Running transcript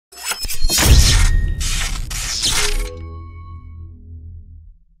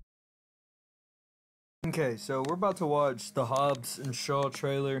Okay, so we're about to watch the Hobbs and Shaw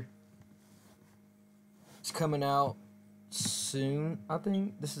trailer. It's coming out soon, I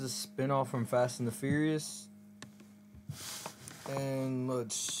think. This is a spin-off from Fast and the Furious. And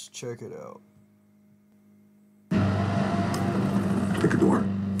let's check it out. Pick a door.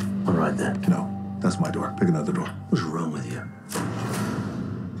 All right then. No, that's my door. Pick another door. What's wrong with you?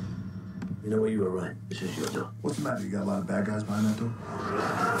 You know what, you were right. This is your door. What's the matter? You got a lot of bad guys behind that door?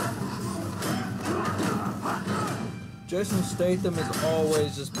 Jason Statham is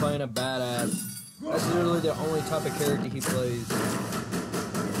always just playing a badass. That's literally the only type of character he plays.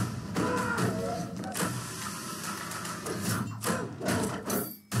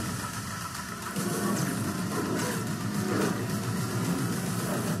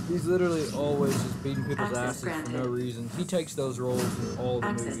 He's literally always just beating people's asses for no reason. He takes those roles in all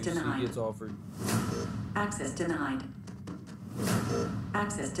the movies he gets offered. Access denied.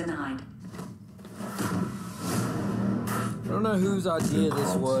 Access denied. I don't know whose idea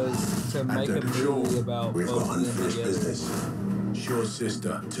this was to make a movie about both of them together. Shaw's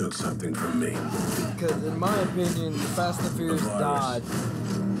sister took something from me. Because in my opinion, Fast and the Furious died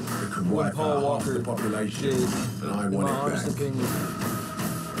when Paul Walker did, in my honest opinion.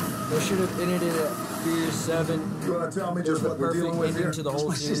 They should have ended it at Furious 7. You want to tell me just the what we're perfect dealing with ending here? to the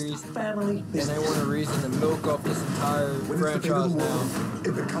whole series. Family. And they want a reason to milk off this entire franchise now.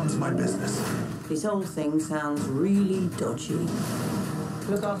 It becomes my business. This whole thing sounds really dodgy.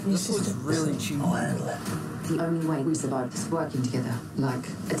 Look after your This looks sister. really cheap. I'll handle it. The only way we survive is working together, like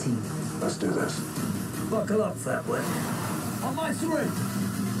a team. Let's do this. Buckle up, fat boy. On my 3.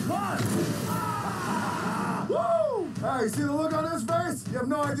 1. Woo! Hey, see the look on his face? You have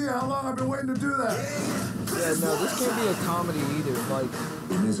no idea how long I've been waiting to do that. Yeah, no, this can't be a comedy either. Like,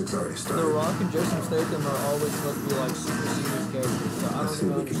 The music's already started. The Rock and Jason Statham are always supposed to be like super serious characters, so I Let's see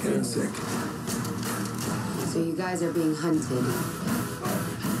don't if even we can get him understand sick. So you guys are being hunted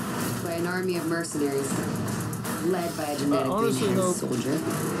by an army of mercenaries led by a genetically honestly, enhanced though, soldier.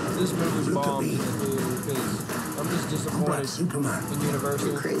 This movie's Look at bombed me. because I'm just disappointed Superman. in Universal.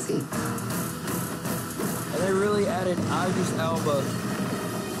 You're crazy. And they really added Idris Elba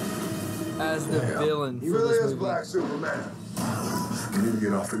as the villain He for really this is movie. Black Superman. You need to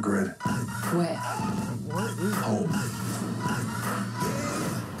get off the grid. Where? What is Home.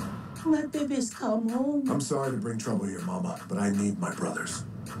 My baby's come home. I'm sorry to bring trouble here, Mama, but I need my brothers.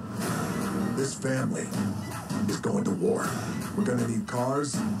 This family is going to war. We're gonna need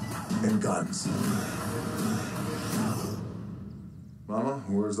cars and guns. Mama,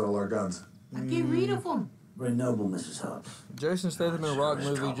 where's all our guns? I get rid of them. Very noble, Mrs. Hobbs. Jason Statham in a Rock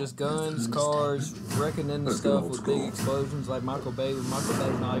movie, just guns, cars, wrecking into stuff with big explosions like Michael Bay, when Michael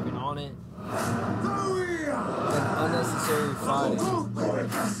Bay's not even on it. And unnecessary fighting.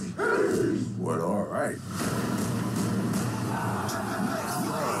 What, all right.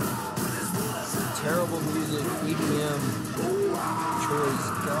 Terrible music, EDM choice,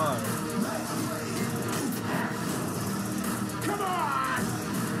 God. Come on!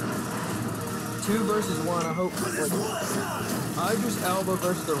 2 versus 1, I hope, like, Idris Elba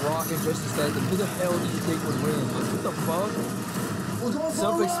versus The Rock and Jason Statham. Who the hell do you think would win? Like, what the fuck?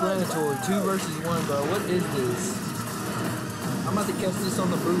 Self-explanatory, 2 versus 1, bro. What is this? I'm about to catch this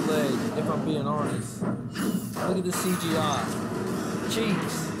on the bootleg, if I'm being honest. Look at the CGI.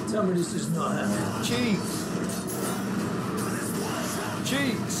 Cheeks. Tell me this is not happening. Cheeks.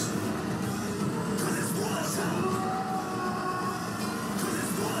 Cheeks.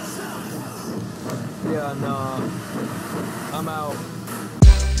 Yeah, nah. I'm out.